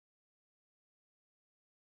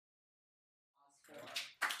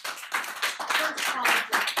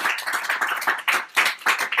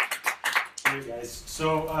Hey guys,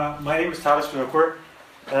 so my name is Tadas Vinokur.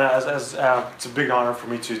 It's a big honor for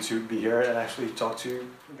me to be here and actually talk to you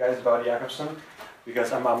guys about Jakobson,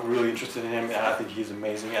 because I'm really interested in him and I think he's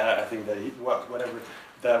amazing. I think that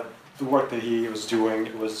the work that he was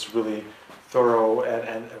doing was really thorough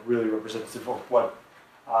and really representative of what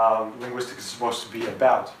linguistics is supposed to be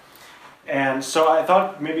about. And so I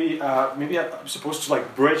thought maybe I'm supposed to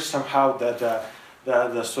like bridge somehow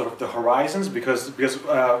the sort of the horizons, because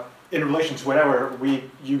in relation to whatever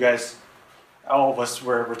you guys, all of us,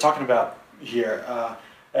 were talking about here,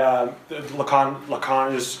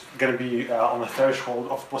 Lacan is going to be on the threshold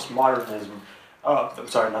of postmodernism. I'm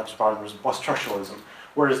sorry, not postmodernism, post-structuralism.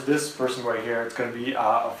 Whereas this person right here, it's going to be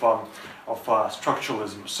of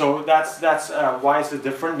structuralism. So that's why is it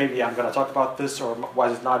different? Maybe I'm going to talk about this, or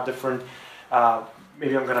why is it not different?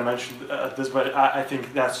 Maybe I'm going to mention this, but I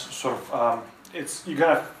think that's sort of you're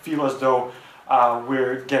going to feel as though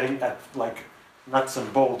we're getting at like nuts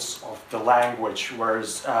and bolts of the language,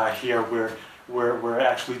 whereas here we're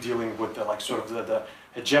actually dealing with the, like sort of the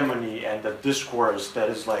hegemony and the discourse that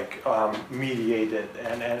is like mediated,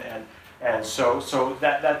 and so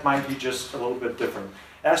that might be just a little bit different.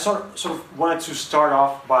 And I sort of wanted to start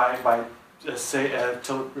off by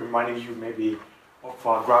reminding you maybe of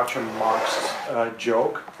Groucho Marx's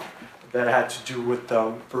joke that had to do with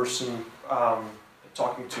the person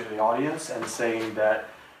talking to the audience and saying that,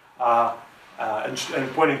 and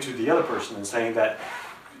pointing to the other person and saying that,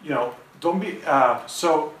 you know, don't be,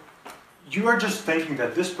 so you are just thinking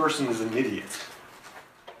that this person is an idiot,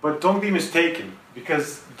 but don't be mistaken,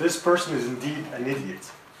 because this person is indeed an idiot.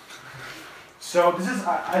 So this is,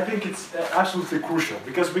 I think it's absolutely crucial,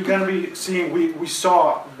 because we're going to be seeing, we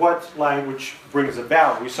saw what language brings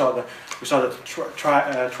about. We saw the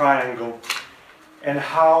triangle, and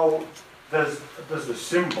how does the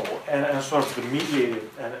symbol and sort of the mediated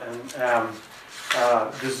and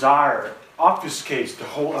desire obfuscates the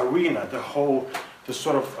whole arena, the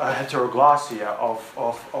sort of heteroglossia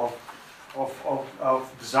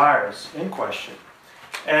of desires in question.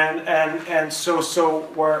 And so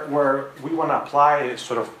where we want to apply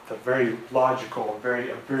sort of the very logical, very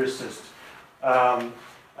empiricist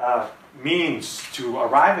means to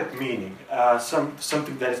arrive at meaning,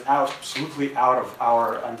 something that is absolutely out of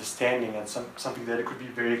our understanding, and something that it could be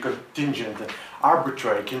very contingent and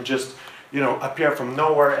arbitrary, can just, you know, appear from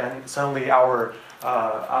nowhere, and suddenly our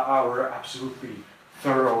absolutely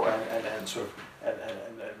thorough and sort of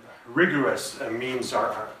and rigorous means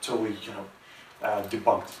are totally, you know,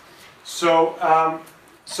 debunked. So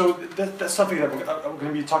that's something that I'm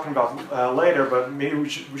going to be talking about later, but maybe we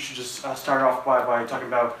should just start off by talking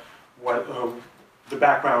about what the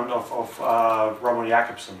background of Roman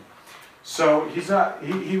Jakobson. So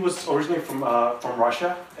he was originally from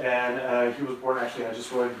Russia, and he was born, actually, I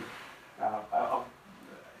just wanted, I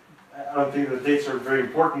don't think the dates are very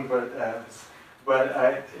important, but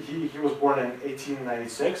he was born in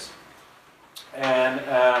 1896, and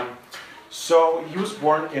so he was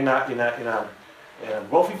born in a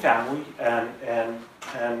wealthy family, and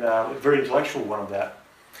a very intellectual one of that.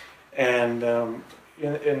 And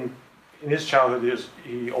in his childhood,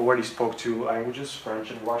 he already spoke two languages,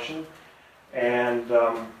 French and Russian, and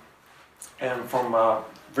from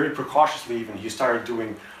very precociously even, he started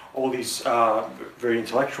doing all these very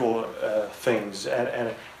intellectual things,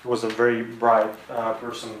 and he was a very bright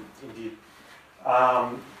person indeed.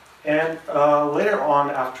 And later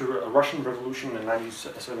on, after a Russian Revolution in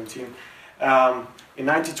 1917, in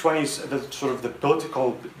 1920s, the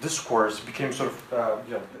political discourse became sort of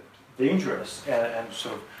you know, dangerous and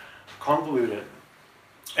sort of convoluted,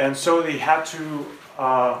 and so they had to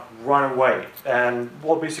run away. And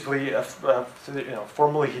well, basically, you know,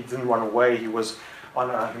 formally he didn't run away. He was on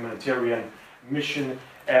a humanitarian mission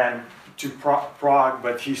and to Prague,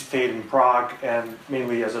 but he stayed in Prague, and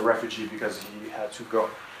mainly as a refugee, because he had to go.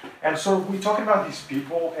 And so we're talking about these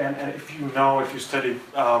people, and if you study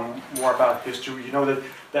more about history, you know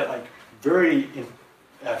that like very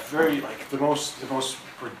like the most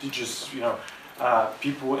prodigious, you know,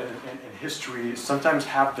 people in history sometimes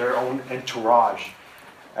have their own entourage,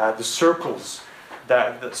 the circles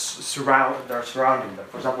that surrounding them.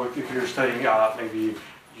 For example, if you're studying maybe,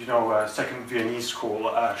 you know, Second Viennese School,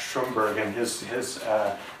 Schoenberg and his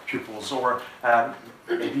pupils, or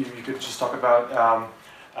maybe you could just talk about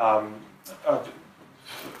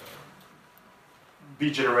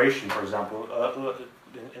beat generation, for example,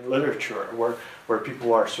 in literature, where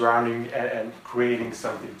people are surrounding and creating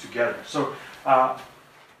something together. So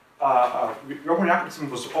Roman Jakobson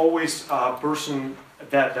was always a person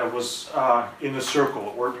that was in the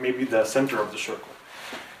circle, or maybe the center of the circle,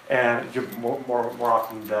 and more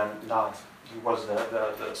often than not, he was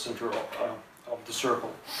the center of the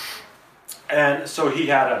circle. And so he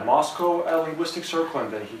had a Moscow linguistic circle,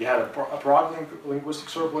 and then he had a Prague linguistic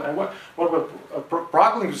circle. And what a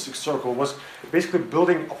Prague linguistic circle was basically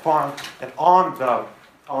building upon and on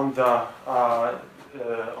the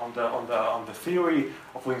theory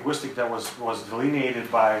of linguistics that was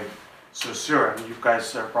delineated by Saussure. And you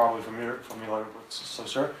guys are probably familiar with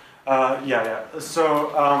Saussure. Yeah.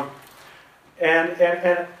 So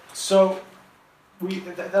and so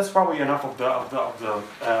that's probably enough of the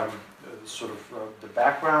sort of the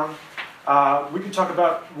background. We could talk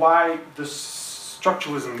about why the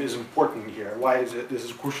structuralism is important here. Why this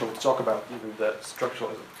is crucial to talk about even the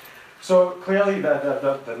structuralism. So clearly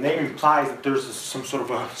the name implies that there's some sort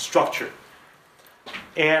of a structure.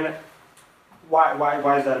 And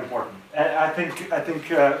why is that important? And I think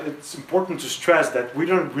it's important to stress that we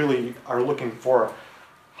don't really are looking for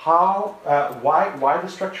why the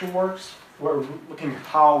structure works. We're looking at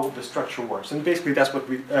how the structure works, and basically that's what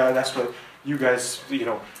you guys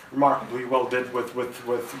remarkably well did with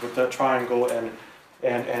the triangle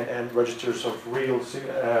and registers of real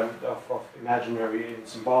of imaginary and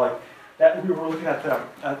symbolic. That we were looking at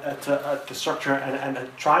the structure and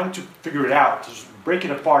trying to figure it out, to just break it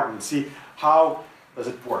apart and see how does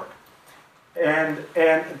it work. And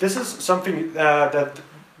this is something that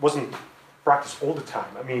wasn't practiced all the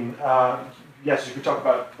time. I mean. Yes, you could talk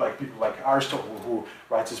about people like Aristotle, who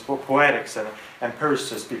writes his Poetics, and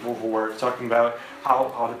empiricists, people who were talking about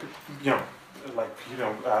how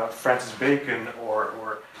Francis Bacon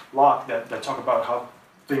or Locke that talk about how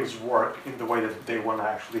things work in the way that they want to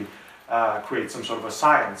actually create some sort of a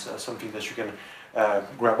science, something that you can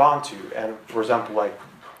grab onto. And for example,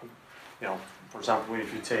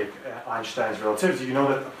 if you take Einstein's relativity, you know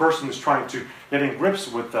that a person is trying to get in grips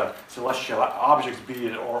with the celestial objects, be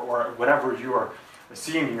it or whatever you are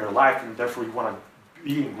seeing in your life, and therefore you want to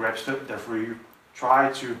be in grips, therefore you try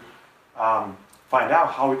to find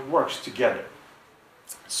out how it works together.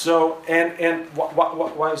 So,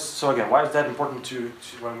 why is that important to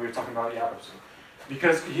when we're talking about Jakobson?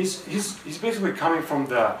 Because he's basically coming from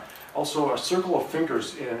also a circle of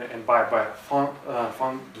thinkers and by fin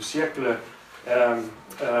du siècle. In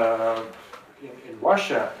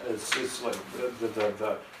Russia, it's like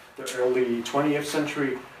the early 20th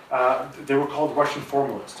century. They were called Russian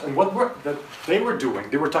formalists, and what they were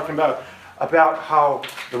doing, they were talking about how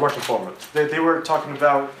the Russian formalists. They were talking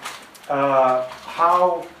about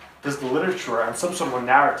how does the literature and some sort of a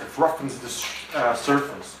narrative roughens the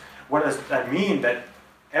surface. What does that mean? That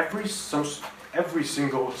every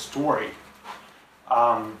single story.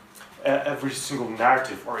 Every single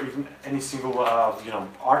narrative, or even any single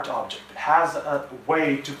art object, has a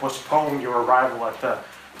way to postpone your arrival at the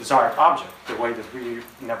desired object, the way that we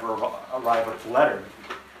never arrive at the letter.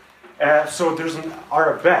 So there's an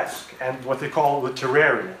arabesque and what they call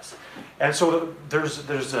literariness, and so there's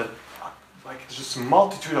just a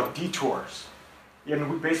multitude of detours, and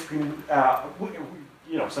we basically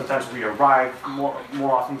sometimes we arrive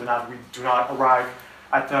more often than not we do not arrive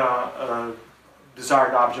at the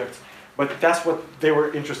desired object. But that's what they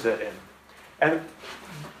were interested in. And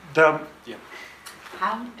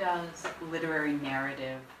How does literary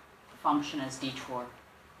narrative function as detour?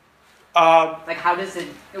 How does it,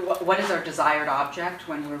 what is our desired object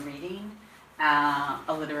when we're reading a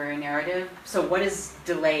literary narrative? So what is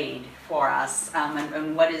delayed for us,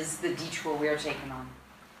 and what is the detour we are taking on?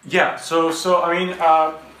 Yeah, so I mean,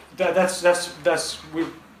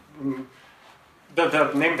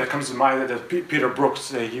 the name that comes to mind is Peter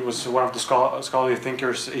Brooks. He was one of the scholarly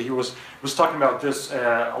thinkers. He was talking about this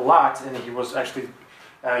a lot, and he was actually,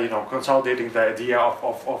 consolidating the idea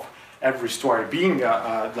of every story being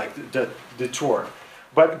like the tour.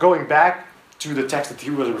 But going back to the text that he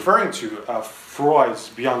was referring to, Freud's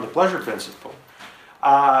Beyond the Pleasure Principle,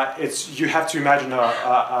 it's you have to imagine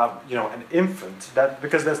an infant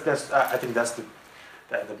because that's I think that's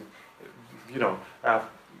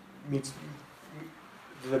meets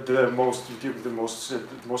the most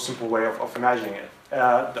simple way of imagining it,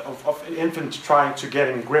 of an infant trying to get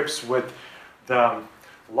in grips with the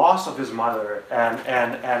loss of his mother and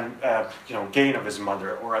gain of his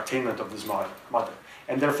mother, or attainment of his mother,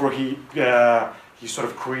 and therefore he sort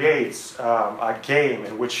of creates a game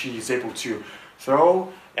in which he's able to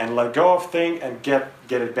throw and let go of thing and get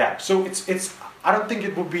it back. So it's I don't think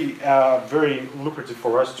it would be very lucrative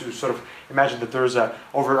for us to sort of imagine that there's an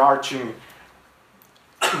overarching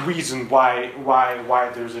reason why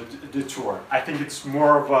there's a detour. I think it's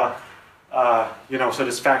more of a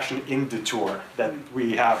satisfaction in detour that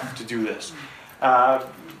we have to do this. I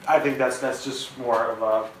think that's just more of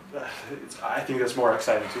a. I think that's more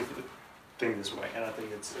exciting think this way, and I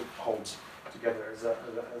think it holds together as an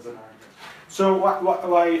argument. So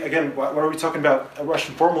why again, what are we talking about? A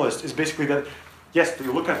Russian formalist is basically that, yes, they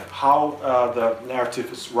look at how the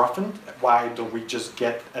narrative is roughened. Why don't we just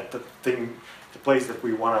get at the place that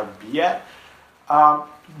we want to be at?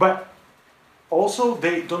 But also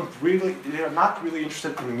they are not really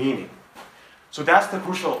interested in meaning. So that's the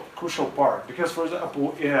crucial part, because for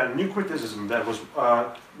example, new criticism that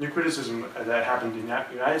happened in the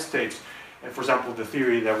United States, and for example, the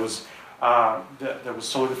theory that was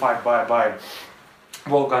solidified by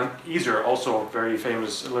Wolfgang Iser, also a very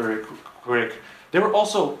famous literary critic, they were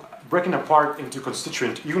also breaking apart into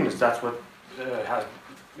constituent units. That's what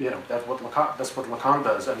that's what Lacan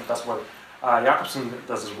does, and that's what Jakobson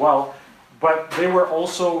does as well. But they were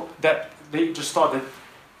also they just thought that,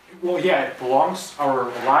 well, yeah, it prolongs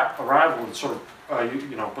our arrival, and sort of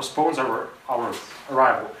postpones our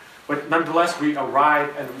arrival. But nonetheless, we arrive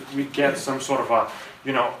and we get some sort of a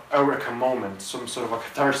eureka moment, some sort of a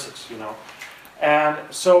catharsis, And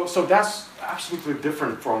so that's absolutely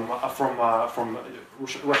different from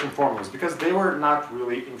Russian formalists, because they were not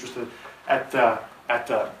really interested at the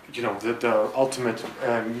ultimate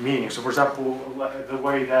meaning. So, for example, the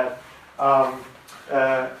way that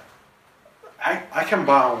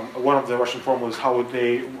Eichenbaum, one of the Russian formalists, what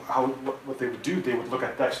they would do, they would look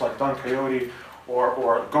at texts like Don Quixote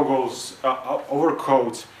or Gogol's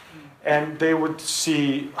Overcoat, and they would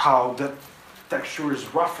see how the texture is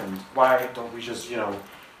roughened. Why don't we just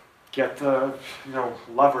get the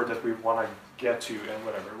lever that we want to get to and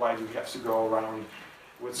whatever? Why do we have to go around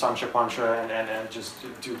with Sancho Pancha and just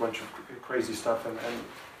do a bunch of crazy stuff and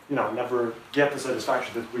never get the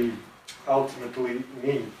satisfaction that we ultimately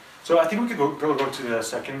need? So I think we could go to the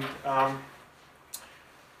second.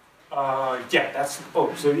 Yeah, that's.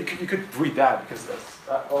 Oh, so you could read that, because that's.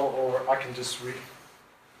 Or I can just read.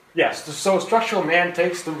 Yes. So structural man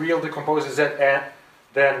takes the real, decomposes it, and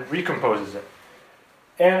then recomposes it.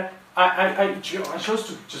 And I chose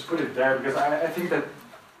to just put it there because I think that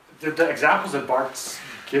the examples that Barthes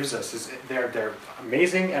gives us they're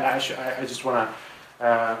amazing, and I just want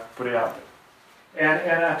to put it out there.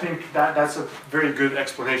 And I think that's a very good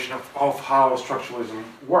explanation of how structuralism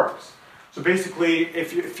works. So basically,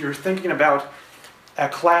 if you're thinking about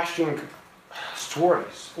clashing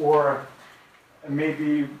stories, or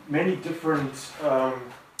maybe many different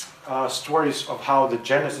stories of how the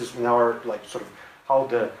genesis in our, sort of how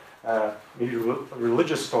the maybe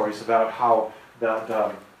religious stories about how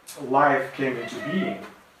the life came into being.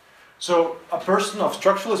 So a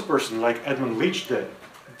structuralist person like Edmund Leach did,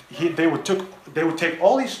 they would take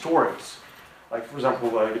all these stories, like for example,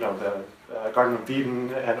 the Garden of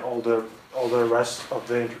Eden and all the rest of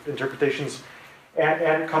the interpretations,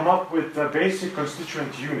 and come up with the basic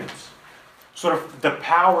constituent units, sort of the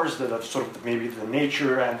powers that are sort of maybe the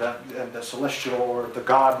nature and the celestial, or the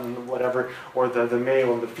god and whatever, or the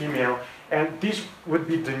male and the female, and these would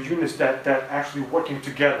be the units that actually working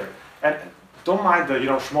together. And don't mind the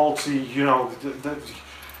schmaltzy,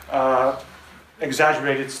 the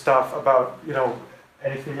exaggerated stuff about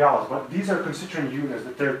anything else, but these are constituent units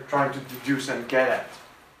that they're trying to deduce and get at.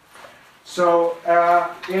 So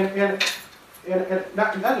and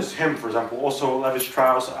that is him, for example. Also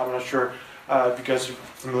Levi-Strauss. I'm not sure if you guys are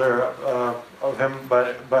familiar of him,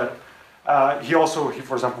 but he also,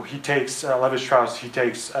 for example, he takes Levi-Strauss. He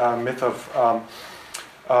takes myth of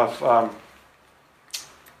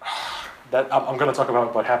that I'm going to talk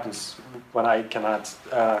about what happens when I cannot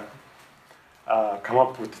come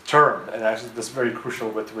up with the term, and actually that's very crucial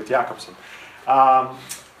with Jakobson.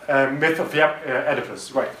 Myth of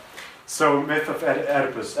Oedipus, right? So myth of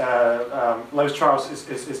Oedipus. Levi-Strauss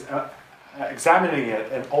is examining it,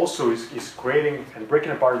 and also is creating and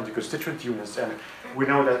breaking apart into constituent units, and we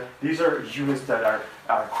know that these are units that are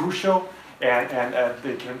crucial, and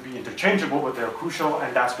they can be interchangeable, but they're crucial,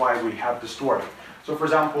 and that's why we have the story. So, for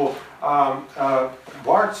example,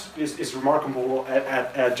 Barthes is remarkable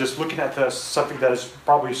at just looking at something that is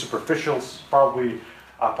probably superficial, probably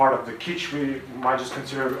part of the kitsch. We might just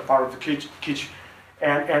consider a part of the kitsch,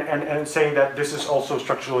 and saying that this is also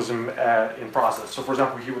structuralism in process. So, for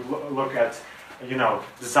example, he would look at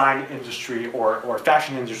design industry or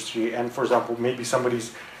fashion industry, and for example, maybe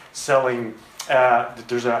somebody's selling.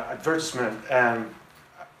 There's an advertisement and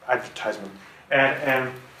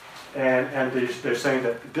they're saying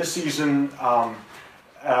that this season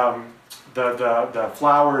the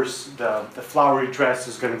flowers, the flowery dress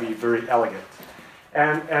is going to be very elegant,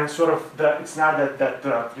 and sort of it's not that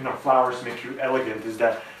flowers make you elegant. Is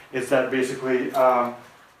that basically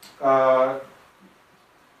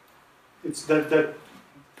it's that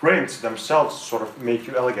prints themselves sort of make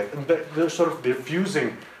you elegant, and they're sort of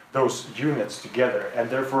diffusing those units together, and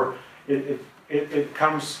therefore it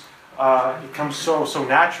comes so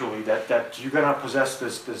naturally that you're gonna possess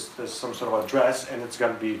this some sort of a dress, and it's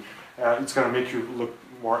gonna make you look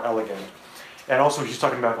more elegant. And also he's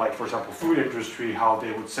talking about, like, for example, food industry, how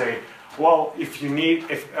they would say, well, if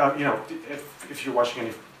you're watching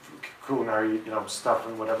any culinary stuff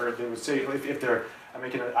and whatever, they would say if they're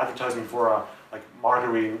making an advertisement for like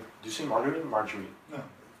margarine. Do you say margarine? Margarine. No.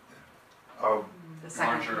 Oh.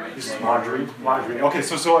 Margarine. Margarine. Okay,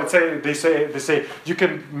 so I'd say they say you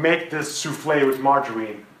can make this souffle with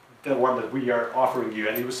margarine, the one that we are offering you,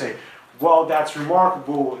 and he would say, well, that's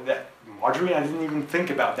remarkable. That margarine, I didn't even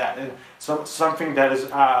think about that. And something that is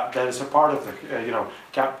a part of the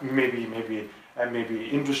maybe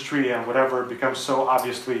industry and whatever becomes so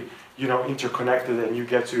obviously interconnected, and you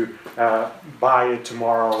get to buy it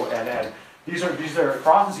tomorrow, and these are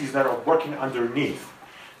processes that are working underneath.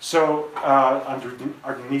 So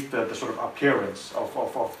underneath the sort of appearance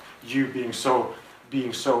of you being so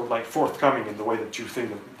like forthcoming in the way that you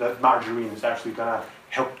think that margarine is actually gonna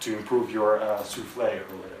help to improve your souffle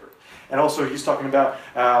or whatever. And also he's talking about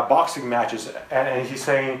boxing matches, and he's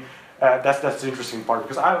saying that's the interesting part,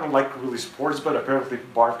 because I don't like really sports, but apparently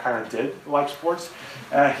Bart kind of did like sports.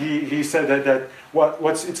 He said that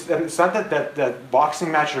it's not that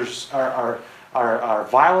boxing matches are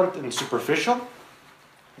violent and superficial.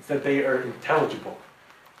 It's that they are intelligible,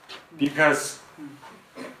 because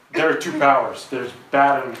there are two powers. There's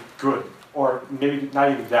bad and good, or maybe not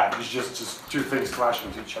even that. It's just two things clashing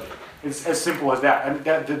into each other. It's as simple as that. And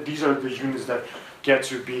these are the units that get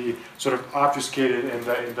to be sort of obfuscated in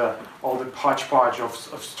the all the hodgepodge of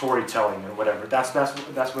storytelling and whatever. That's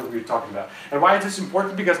what we're talking about. And why is this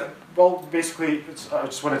important? Because, well, basically, I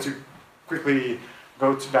just wanted to quickly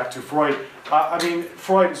go back to Freud. I mean,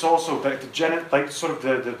 Freud is also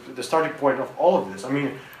the starting point of all of this. I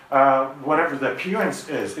mean, whatever the appearance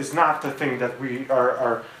is not the thing that we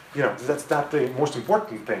are that's not the most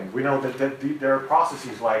important thing. We know that there are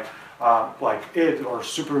processes like id or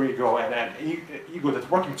superego and ego that's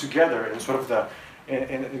working together in sort of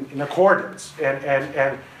in accordance,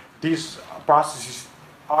 and these processes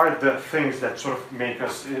are the things that sort of make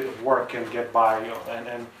us work and get by,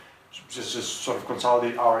 and just sort of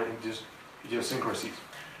consolidate our idiosyncrasies.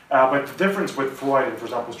 But the difference with Freud and, for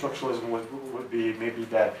example, structuralism would be maybe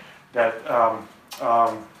that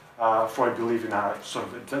Freud believed in a sort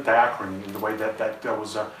of diachrony, in the way that there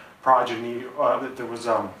was a progeny, there was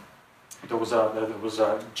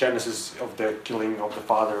a genesis of the killing of the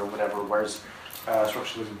father or whatever, whereas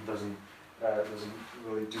structuralism doesn't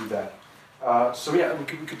really do that. So yeah, we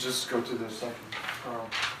could just go to the second.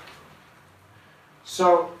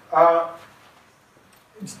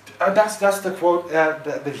 That's the quote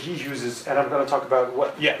that he uses, and I'm going to talk about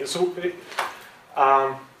what. Yeah. So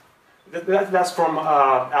that's from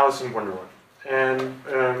Alice in Wonderland, and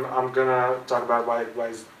I'm going to talk about why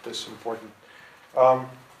is this important.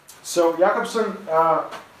 So Jakobson,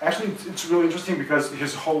 actually, it's really interesting because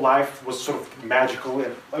his whole life was sort of magical,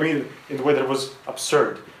 and I mean, in the way that it was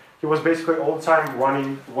absurd. He was basically all the time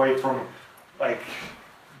running away from, like,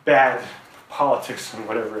 bad politics and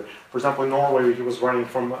whatever. For example, in Norway, he was running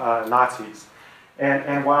from Nazis,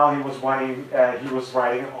 and while he was running, he was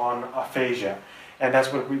writing on aphasia, and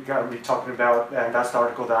that's what we're going to be talking about, and that's the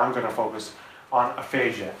article that I'm going to focus on,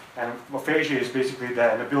 aphasia. And aphasia is basically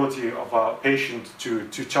the inability of a patient to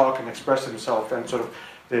talk and express himself, and sort of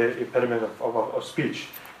the impediment of speech.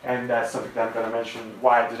 And that's something that I'm going to mention.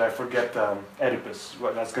 Why did I forget Oedipus?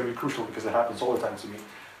 Well, that's going to be crucial because it happens all the time to me.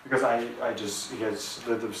 Because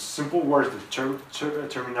the simple words, the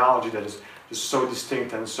terminology that is just so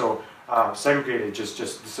distinct and so segregated just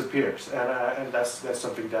disappears. And that's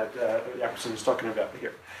something that Jakobson is talking about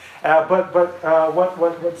here. But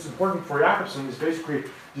what's important for Jakobson is basically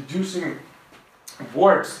deducing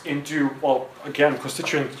words into, well, again,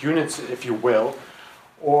 constituent units, if you will,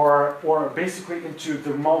 or basically into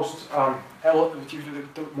the most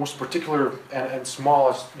particular and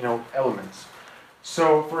smallest elements.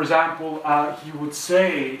 So, for example, he would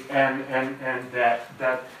say and that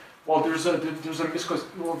well, there's a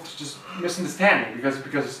misunderstanding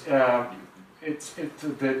because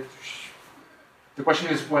the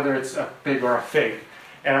question is whether it's a pig or a fig,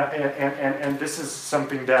 and this is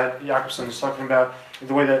something that Jakobson is talking about in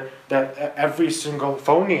the way that every single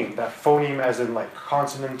phoneme, that phoneme as in like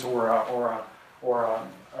consonant or a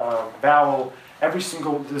vowel, every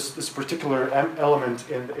single this particular element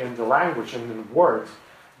in the language and in words,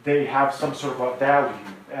 they have some sort of a value,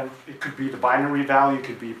 and it could be the binary value, it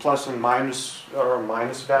could be plus and minus or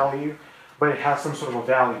minus value, but it has some sort of a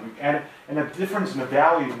value. And a difference in a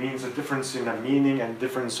value means a difference in a meaning and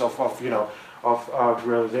difference of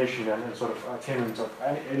realization and sort of attainment of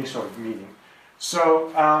any sort of meaning. So,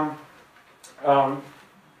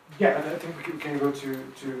 yeah, I think we can go to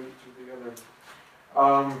the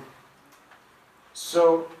other.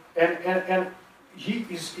 So, and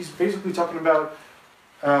he's basically talking about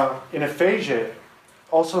in aphasia.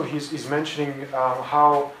 Also, he's mentioning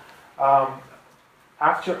how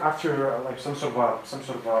after like some sort of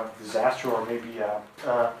a disaster, or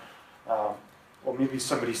maybe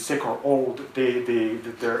somebody's sick or old,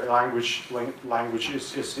 their language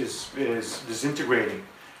is disintegrating.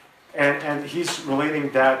 And he's relating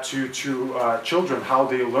that to children, how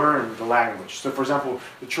they learn the language. So, for example,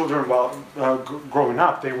 the children, while growing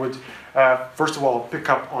up, they would first of all pick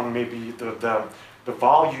up on maybe the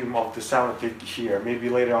volume of the sound that they hear. Maybe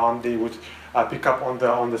later on they would pick up on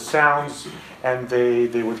the sounds, and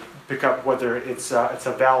they would pick up whether it's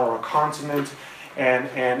a vowel or a consonant, and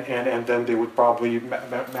then they would probably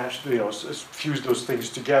match, fuse those things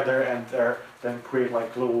together, and then create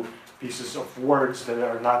like little pieces of words that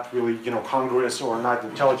are not really, congruous or not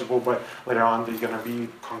intelligible, but later on they're going to be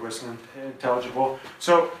congruous and intelligible.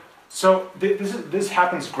 So this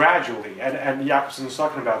happens gradually, and Jakobson is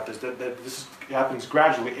talking about this, that this happens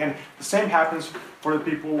gradually, and the same happens for the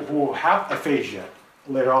people who have aphasia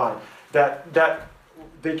later on. That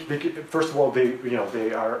they first of all, they're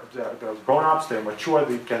grown-ups, they're mature,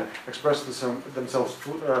 they can express themselves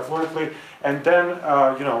fluently, and then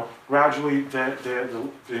gradually the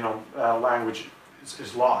language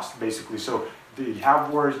is lost, basically. So they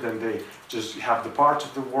have words, then they just have the parts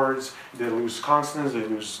of the words. They lose consonants, they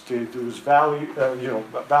lose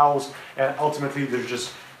vowels, and ultimately there's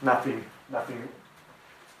just nothing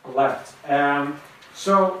left.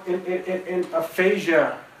 So in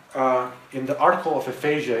aphasia. In the article of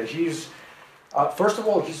aphasia, he's first of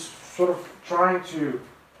all, he's sort of trying to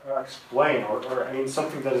explain, or I mean,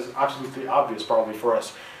 something that is absolutely obvious probably for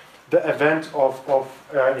us, the event of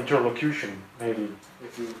interlocution, maybe,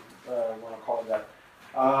 if you want to call it that.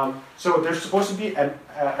 So there's supposed to be an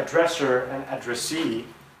addresser and addressee,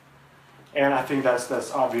 and I think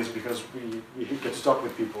that's obvious because we get to talk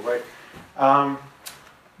with people, right?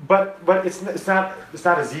 But it's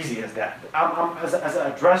not as easy as that. As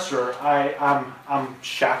an addresser, I'm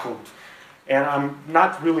shackled, and I'm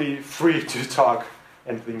not really free to talk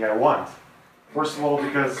anything I want. First of all,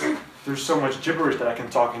 because there's so much gibberish that I can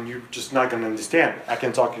talk, and you're just not going to understand. I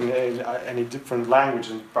can talk in any different language,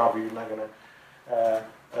 and probably you're not going to.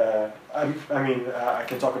 I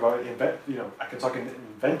can talk about I can talk in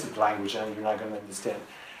invented language, and you're not going to understand.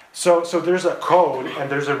 So there's a code, and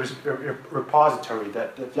there's a repository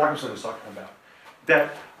that Jakobson is talking about. That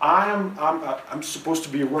I'm supposed to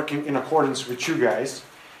be working in accordance with you guys,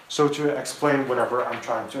 so to explain whatever I'm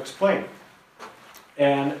trying to explain.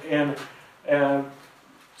 And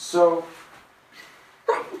so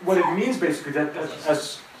what it means basically, that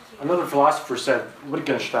as another philosopher said,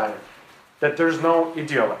 Wittgenstein, that there's no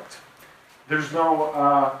idiolect. There's no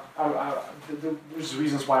there's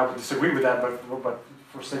reasons why I would disagree with that, but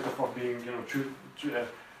for sake of being true,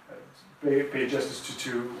 pay justice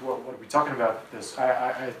to what we're talking about this,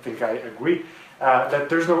 I think I agree that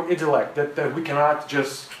there's no intellect, that we cannot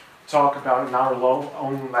just talk about in our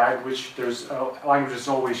own language. There's language is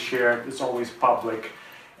always shared, it's always public,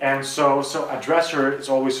 and so addresser is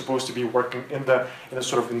always supposed to be working in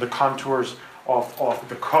the contours of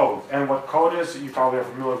the code. And what code is, you probably are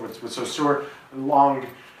familiar with Saussure. Long,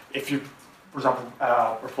 if you, for example,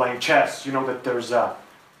 are playing chess, you know that there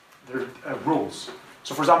are rules.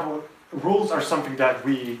 So, for example, rules are something that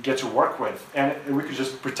we get to work with, and we could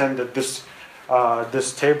just pretend that this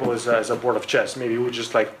table is a board of chess. Maybe we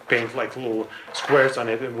just like paint like little squares on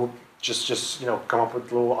it, and we'll just come up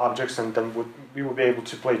with little objects, and then we will be able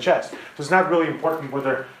to play chess. So it's not really important what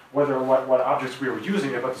objects we were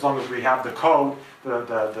using, but as long as we have the code,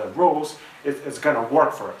 the rules, it's going to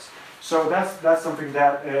work for us. So that's something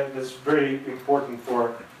that is very important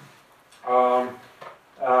for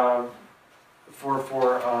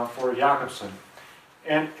Jakobson,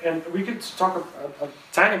 and we could talk a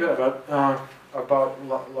tiny bit about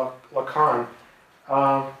Lacan.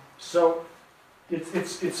 So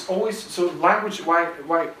it's always so language. Why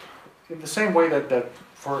in the same way that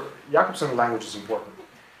for Jakobson language is important.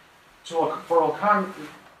 So for Lacan,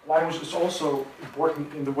 language is also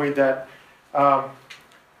important in the way that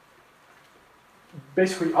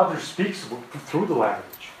basically others speak through the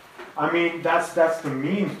language. I mean, that's the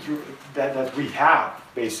mean that we have,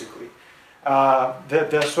 basically.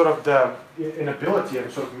 The sort of the inability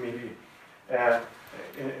and sort of maybe the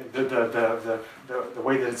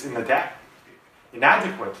way that it's in the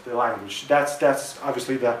inadequate, the language. That's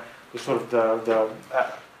obviously the sort of the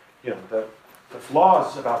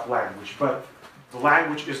flaws about language. But the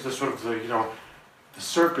language is the sort of the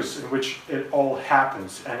circus in which it all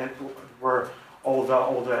happens, and where all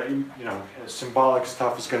the symbolic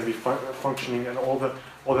stuff is going to be functioning, and all the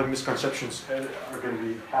misconceptions are going to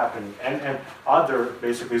be happening, and other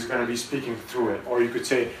basically is going to be speaking through it. Or you could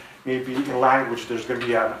say maybe in language there's going to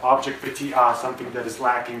be an object vitae, something that is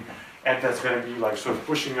lacking, and that's going to be like sort of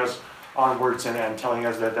pushing us onwards and telling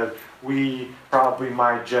us that we probably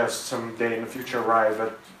might just someday in the future arrive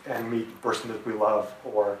at and meet the person that we love,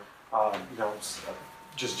 or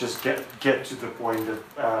just get to the point of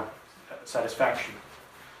satisfaction.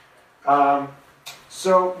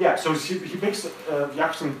 So he makes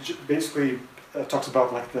Jakobson basically talks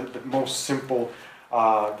about like the most simple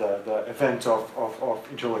the event of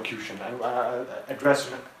interlocution, and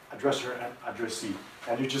addresser and addressee,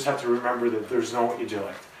 and you just have to remember that there's no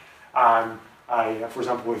idiolect. For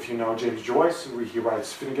example, if you know James Joyce, he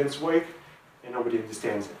writes Finnegan's Wake, and nobody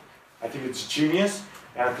understands it. I think it's genius,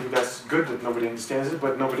 and I think that's good that nobody understands it,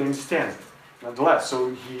 but nobody understands it nonetheless.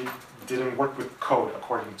 So he didn't work with code,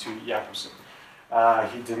 according to Jakobson.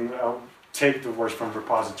 He didn't take the words from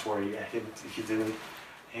repository. He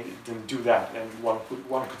didn't do that, and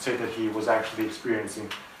one could say that he was actually experiencing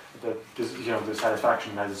the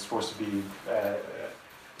satisfaction that is supposed to be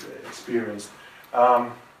experienced.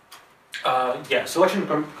 Selection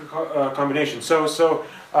combination. So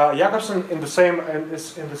Jakobson in the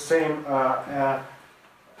same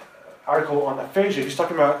article on aphasia, he's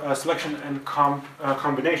talking about selection and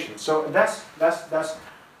combination. So that's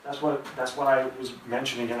what I was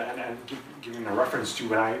mentioning and giving a reference to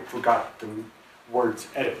when I forgot the words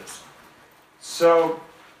Oedipus. So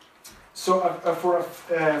for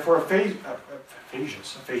aphasia, I think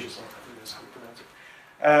that's how you pronounce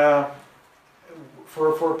it.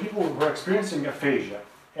 For people who are experiencing aphasia,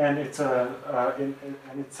 and it's a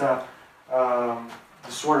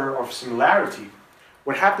disorder of similarity,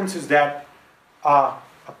 what happens is that a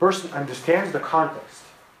person understands the context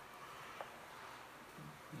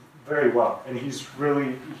very well, and he's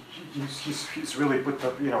really put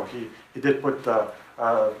the he did put the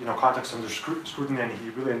context under scrutiny, and he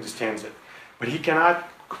really understands it, but he cannot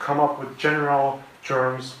come up with general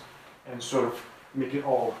terms and sort of make it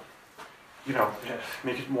all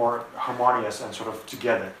make it more harmonious and sort of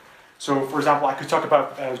together. So, for example, I could talk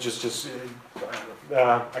about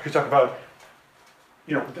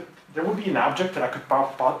there would be an object that I could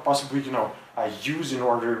possibly use in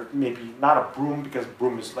order, maybe not a broom, because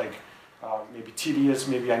broom is like maybe tedious.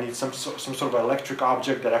 Maybe I need some sort of electric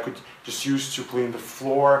object that I could just use to clean the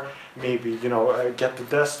floor. Maybe get the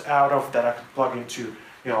dust out of, that I could plug into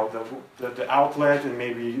the outlet, and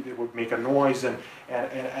maybe it would make a noise, and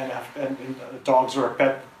dogs or a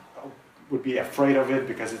pet would be afraid of it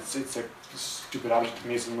because it's a stupid object that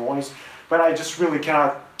makes a noise. But I just really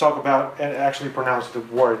cannot talk about and actually pronounce the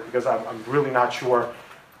word, because I'm really not sure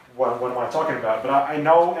what am I talking about. But I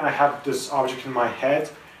know, and I have this object in my head,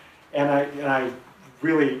 and I'm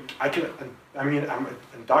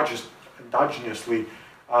endogenously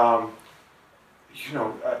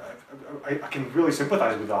I can really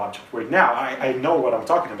sympathize with the object right now. I know what I'm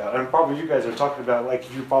talking about, and probably you guys are talking about, like,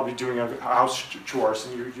 you're probably doing a house chores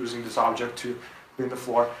and you're using this object to clean the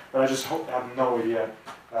floor, but I just have no idea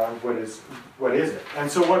what is it. And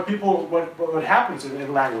so what happens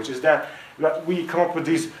in language is that we come up with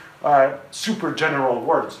these super general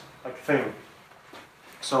words, like thing.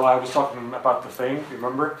 So I was talking about the thing,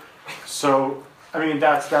 remember? So I mean,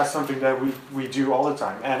 that's something that we do all the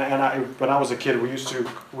time. And when I was a kid,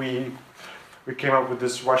 we came up with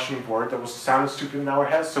this Russian word that sounded stupid in our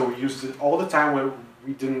heads, so we used it all the time when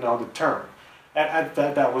we didn't know the term. And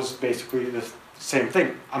that was basically the same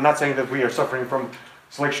thing. I'm not saying that we are suffering from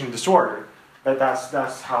selection disorder, but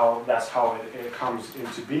that's how it comes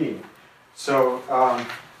into being. So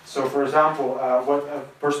for example, what a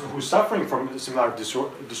person who's suffering from a similar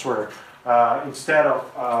disorder, instead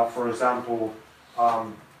of, for example,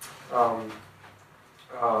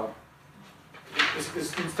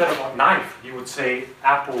 instead of a knife, you would say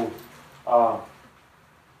apple,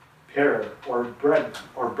 pear, or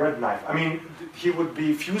bread knife. I mean, he would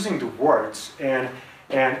be fusing the words and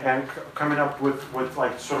coming up with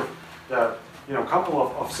like sort of the couple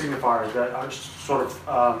of signifiers that are sort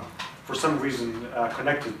of for some reason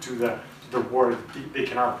connected to the word they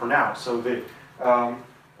cannot pronounce. So they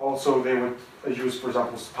also they would use, for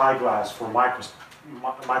example, spyglass for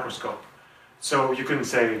microscope. So you couldn't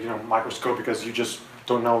say microscope because you just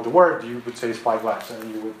don't know the word. You would say spyglass,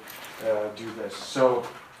 and you would do this. So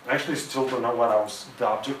I actually still don't know what the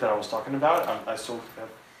object that I was talking about. I still have,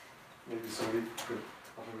 maybe somebody could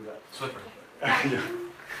help me with that. Slippery.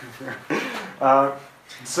 Yeah.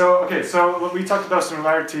 Okay, so we talked about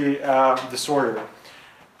similarity disorder.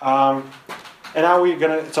 And now we're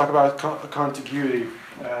going to talk about contiguity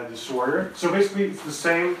disorder. So basically it's the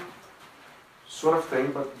same sort of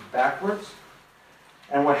thing, but backwards.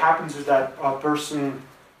 And what happens is that a person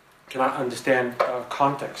cannot understand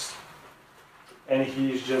context. And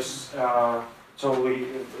he's just totally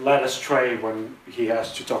led astray when he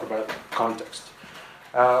has to talk about context.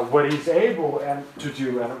 What he's able to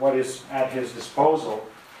do and what is at his disposal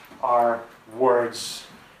are words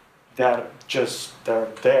that they're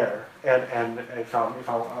there. And if I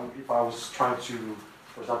was trying to,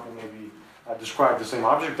 for example, maybe describe the same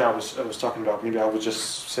object that I was talking about, maybe I would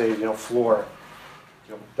just say, floor,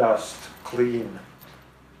 dust, clean.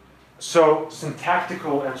 So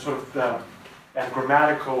syntactical and sort of and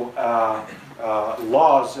grammatical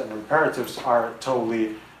laws and imperatives are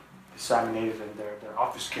totally disseminated and they're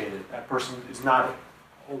obfuscated. That person is no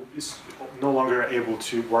longer able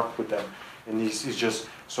to work with them, and he's just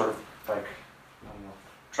sort of like, I don't know,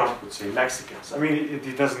 Trump would say Mexicans. I mean,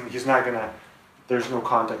 he's not gonna. There's no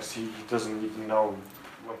context. He doesn't even know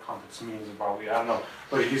what context means. Probably, I don't know.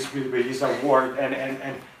 But he's a word,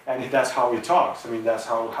 and that's how he talks. I mean, that's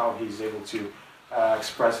how he's able to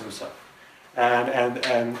express himself.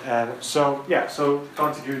 And so yeah, so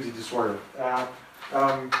contiguity disorder.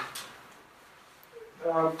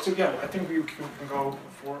 So yeah, I think we can go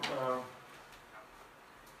for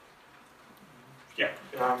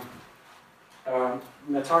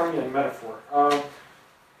metonymy and metaphor.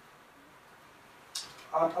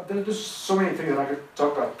 There's so many things that I could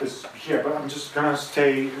talk about this here, but I'm just gonna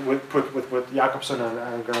stay with Jakobson, and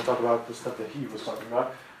I'm gonna talk about the stuff that he was talking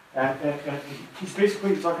about. And he's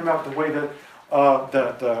basically talking about the way that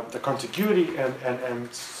the contiguity and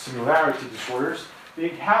similarity disorders, they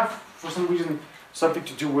have, for some reason, something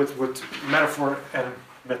to do with metaphor and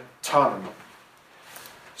metonymy.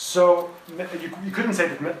 So you couldn't say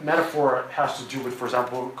that metaphor has to do with, for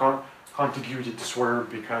example, contiguity disorder,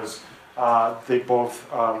 because they both,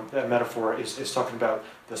 the metaphor is talking about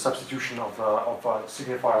the substitution of a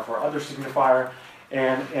signifier for other signifier,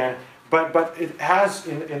 but it has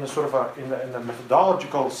in a sort of in the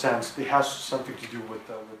methodological sense, it has something to do with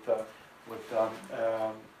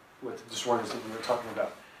disorders that we were talking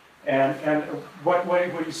about. And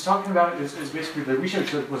what he's talking about is basically the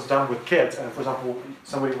research that was done with kids. And for example,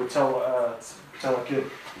 somebody would tell a kid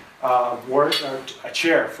a word, a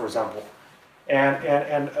chair, for example,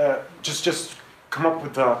 and just come up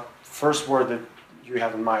with the first word that you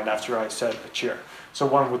have in mind after I said a chair. So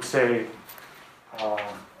one would say, I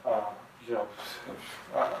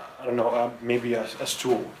don't know, maybe a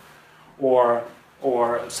stool, or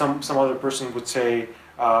some other person would say,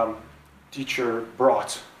 teacher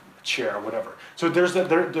brought a chair, or whatever. So there's a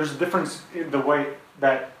difference in the way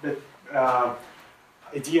that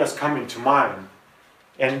ideas come into mind,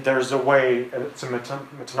 and there's a way, it's a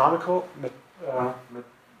metonymical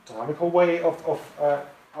way of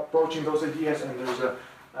approaching those ideas, and there's a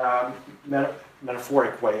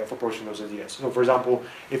metaphoric way of approaching those ideas. So, for example,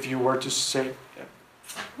 if you were to say,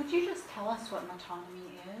 would you just tell us what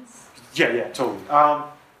metonymy is? Yeah, totally.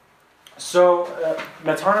 So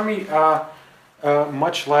metonymy,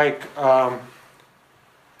 much like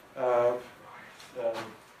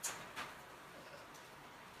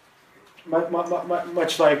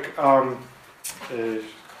much like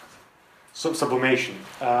sublimation.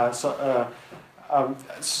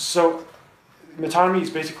 So metonymy is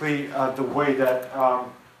basically the way that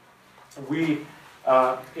we,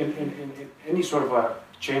 in any sort of a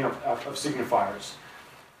chain of signifiers,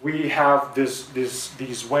 we have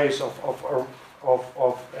these ways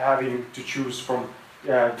of having to choose from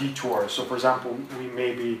detours. So, for example, we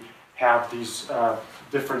maybe have these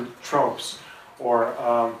different tropes or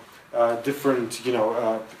different,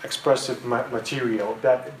 expressive material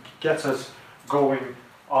that gets us going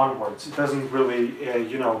onwards. It doesn't really,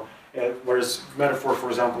 whereas metaphor, for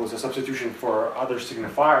example, is a substitution for other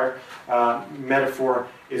signifier. Metaphor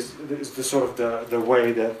is the sort of the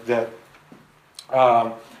way that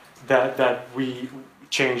we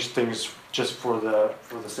change things just for the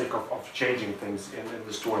sake of changing things in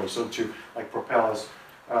the story, so to propel us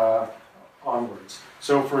onwards.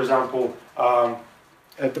 So, for example,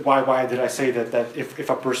 why did I say that if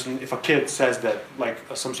a kid says that,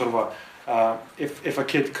 some sort of if a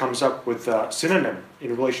kid comes up with a synonym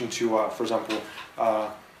in relation to, for example,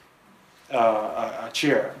 a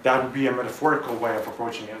chair, that would be a metaphorical way of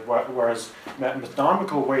approaching it, whereas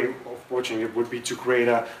metonymical way of approaching it would be to create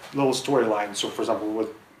a little storyline. So, for example,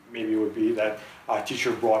 maybe it would be that a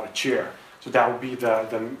teacher brought a chair. So that would be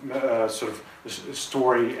the sort of the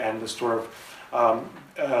story, and the story of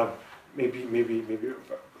maybe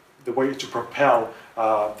the way to propel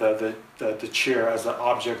the chair as an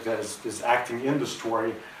object that is acting in the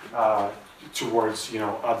story towards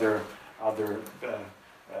other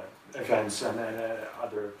events and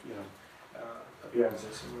other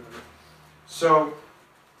appearances. So.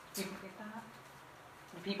 People get that?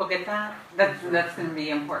 Do people get that? That's going to be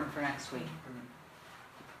important for next week.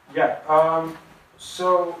 Yeah.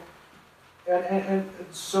 So. And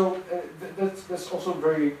so that's also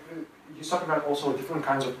very. He's talking about also different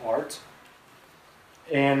kinds of art,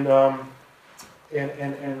 and for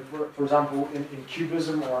example, in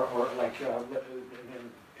Cubism or like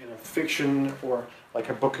in a fiction or like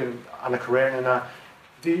a book in Anna Karenina,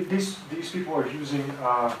 these people are using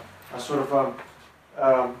a sort of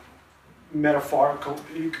metaphorical.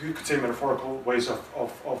 You could say metaphorical ways of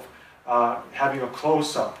having a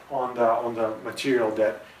close up on the material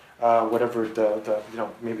that. Whatever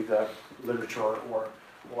maybe the literature or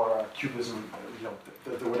Cubism,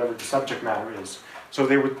 whatever the subject matter is. So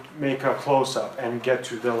they would make a close up and get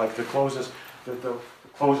to the closest to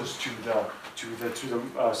the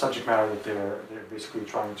subject matter that they're basically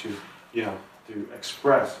trying to to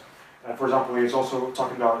express. For example, he's also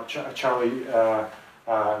talking about Charlie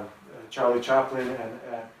Chaplin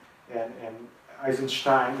and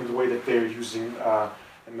Eisenstein in the way that they're using a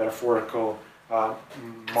metaphorical.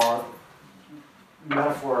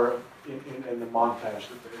 Metaphor in the montage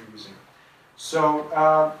that they're using. So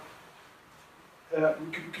we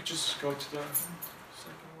could just go to the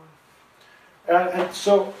second one. And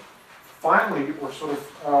so finally, we're sort of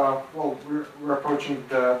we're approaching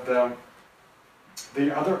the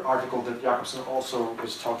other article that Jakobson also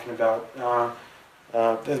was talking about.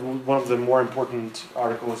 One of the more important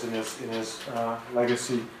articles in his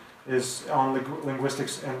legacy is on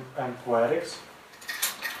linguistics and poetics.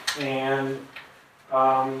 And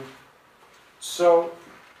so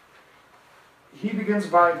he begins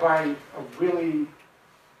by a really,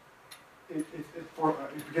 it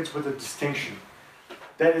begins with a distinction.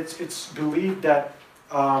 That it's believed that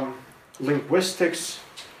linguistics,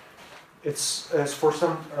 it's for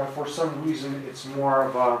some reason it's more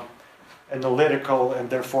of a analytical and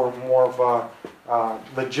therefore more of a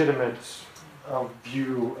legitimate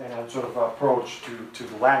view and a sort of approach to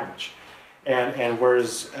the language, and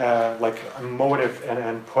whereas like a motive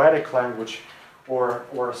and poetic language, or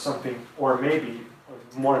something, or maybe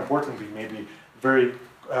more importantly, maybe very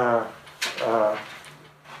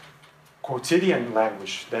quotidian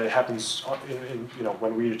language that happens in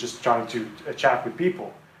when we're just trying to chat with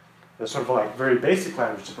people. That's sort of like very basic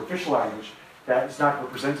language, superficial language that is not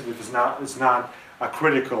representative, is not a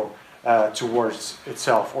critical. Towards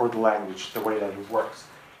itself or the language, the way that it works,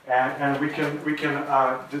 and we can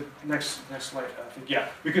the next slide, I think, yeah,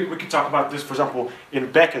 we could talk about this, for example, in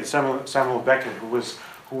Beckett, Samuel Beckett, who was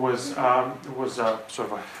sort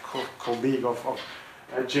of a colleague of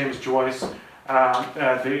James Joyce. He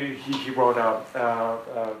wrote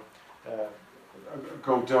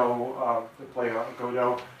Godot, the play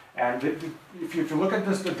Godot, and if you look at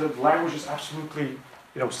this, the language is absolutely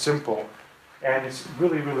simple. And it's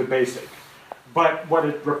really, really basic, but what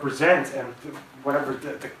it represents and whatever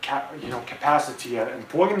the capacity and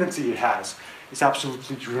poignancy it has is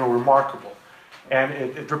absolutely remarkable, and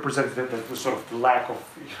it represents the sort of the lack of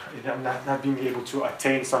not being able to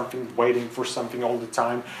attain something, waiting for something all the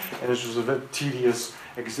time, and it's just a tedious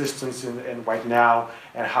existence in right now,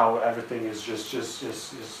 and how everything is just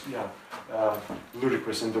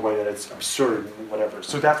ludicrous in the way that it's absurd and whatever.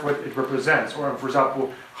 So that's what it represents. Or, for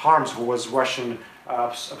example, Harms, who was Russian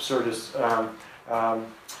absurdist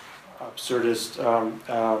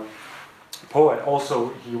poet.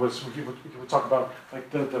 Also, he would talk about like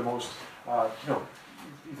the most even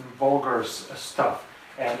vulgar stuff,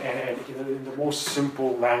 and in the most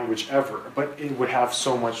simple language ever. But it would have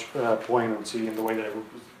so much poignancy in the way that it was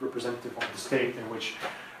representative of the state in which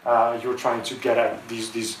you're trying to get at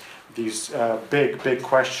these big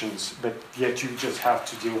questions, but yet you just have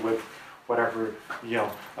to deal with whatever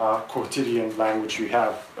quotidian language you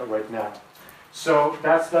have right now. So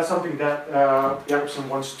that's something that Jakobson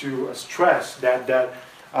wants to stress, that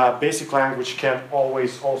basic language can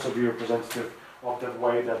always also be representative of the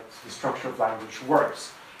way that the structure of language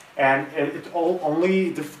works. And it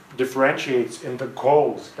only differentiates in the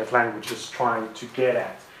goals that language is trying to get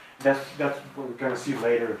at. That's what we're going to see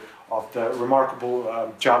later of the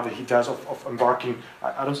remarkable job that he does of embarking.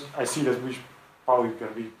 I see that we're probably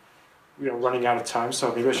going to be running out of time,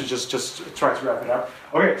 so maybe I should just try to wrap it up.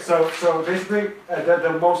 Okay, so basically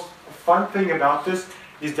the most fun thing about this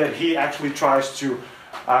is that he actually tries to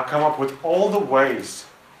come up with all the ways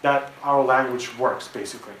that our language works,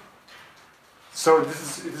 basically. So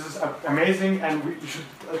this is amazing, and you should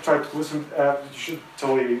try to listen. You should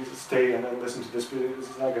totally stay and listen to this, but this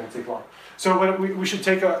is not going to take long. So what we should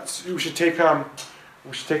take some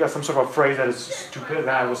sort of phrase that is stupid, and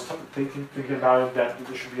I was thinking about it, that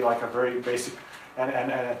there should be like a very basic and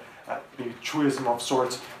a truism of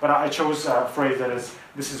sorts. But I chose a phrase that is,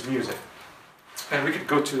 this is music, and we could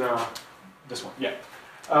go to this one. Yeah,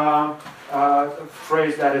 a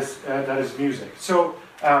phrase that is music. So.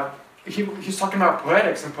 He's talking about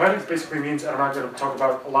poetics, and poetics basically means, and I'm not going to talk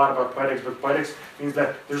about a lot about poetics, but poetics means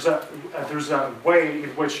that there's a way in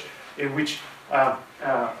which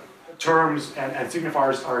terms and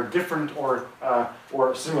signifiers are different or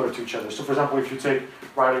similar to each other. So, for example, if you take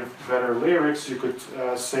writing better lyrics, you could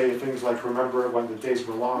say things like, "Remember when the days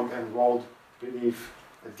were long and rolled beneath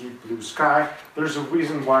a deep blue sky." There's a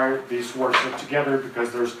reason why these words are together, because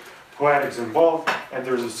there's poetics involved, and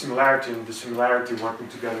there's a similarity, and the similarity working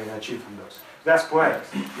together and achieving those. That's poetics.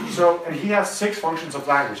 So, and he has 6 functions of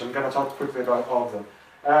language. I'm going to talk quickly about all of them.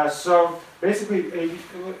 So, basically,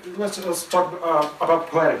 let's talk about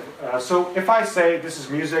poetic. So, if I say this is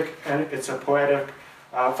music and it's a poetic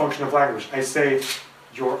function of language, I say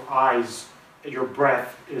your eyes, your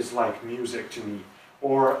breath is like music to me,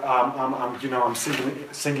 or I'm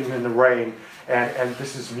singing in the rain, and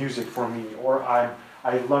this is music for me, or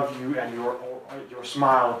I love you, and your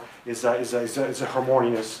smile is a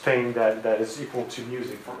harmonious thing that is equal to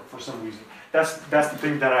music for some reason. That's the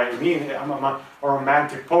thing that I mean. I'm a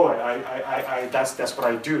romantic poet. That's what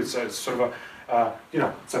I do. It's sort of a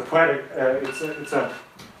it's a poetic.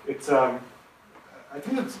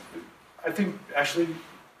 I think actually,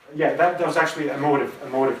 yeah, that was actually a motive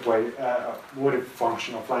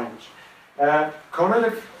function of language.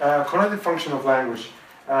 Conative function of language.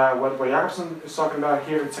 What Jakobson is talking about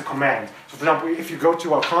here, it's a command. So, for example, if you go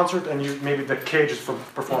to a concert and maybe the cage is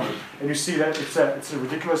performing, and you see that it's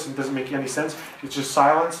ridiculous and doesn't make any sense, it's just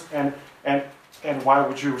silence, and why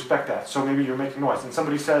would you respect that? So maybe you're making noise, and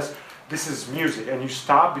somebody says, "This is music," and you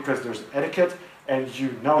stop because there's etiquette, and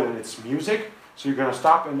you know that it's music, so you're going to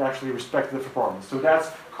stop and actually respect the performance. So that's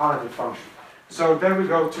cognitive function. So then we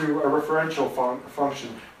go to a referential function,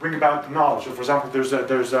 bring about knowledge. So, for example, there's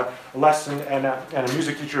a lesson, and a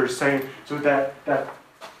music teacher is saying, so that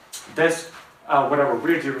this whatever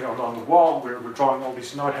we're doing on the wall, we're drawing all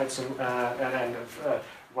these note heads, and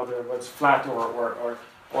whether it's flat or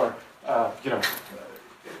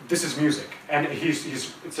this is music, and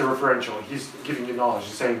it's a referential. He's giving you knowledge.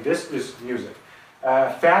 He's saying this is music.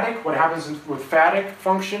 Phatic. What happens with phatic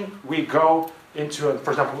function? We go into,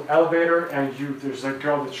 for example, elevator, and there's a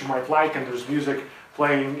girl that you might like, and there's music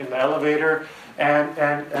playing in the elevator,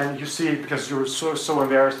 and you see it because you're so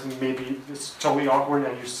embarrassed, and maybe it's totally awkward,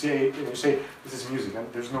 and you say this is music, and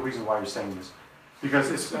there's no reason why you're saying this, because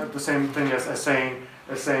it's the same thing as saying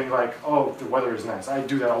like, oh, the weather is nice. I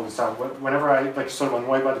do that all the time. Whenever I sort of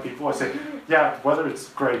annoyed by the people, I say, yeah, weather is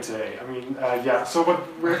great today. I mean, yeah. So what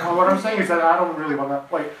I'm saying is that I don't really want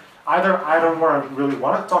to either I don't really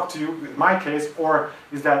want to talk to you, in my case, or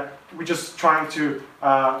is that we're just trying to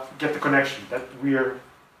get the connection, that we're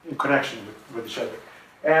in connection with each other.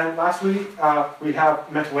 And lastly, we have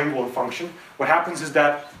metalingual function. What happens is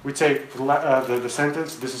that we take the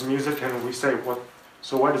sentence, this is music, and we say, what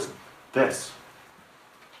is this?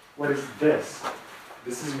 What is this?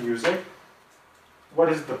 This is music. What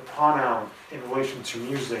is the pronoun in relation to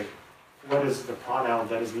music? What is the pronoun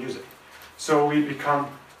that is music? So we become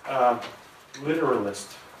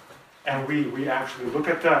literalist, and we actually look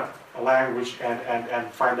at the language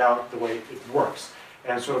and find out the way it works,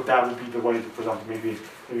 and sort of that would be the way that, for example, maybe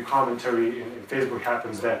commentary in Facebook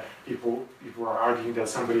happens, that people are arguing that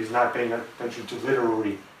somebody is not paying attention to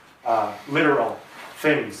literal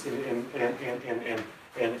things in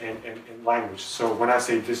language. So when I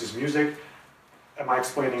say this is music, am I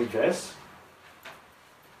explaining this?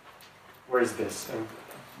 Where is this? And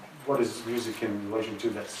what is music in relation to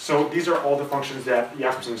this? So these are all the functions that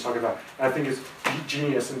Jakobson is talking about. And I think it's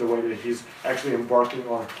genius in the way that he's actually embarking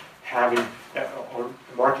on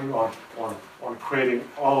creating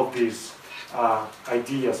all of these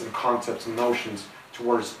ideas and concepts and notions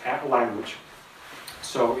towards language.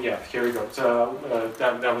 So yeah, here we go.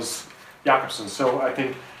 That was Jakobson. So I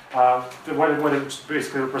think what it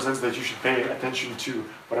basically represents that you should pay attention to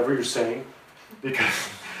whatever you're saying,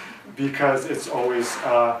 because it's always,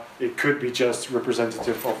 it could be just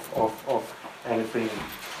representative of anything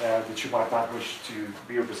that you might not wish to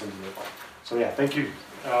be representative of. So yeah, thank you.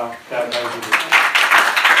 That was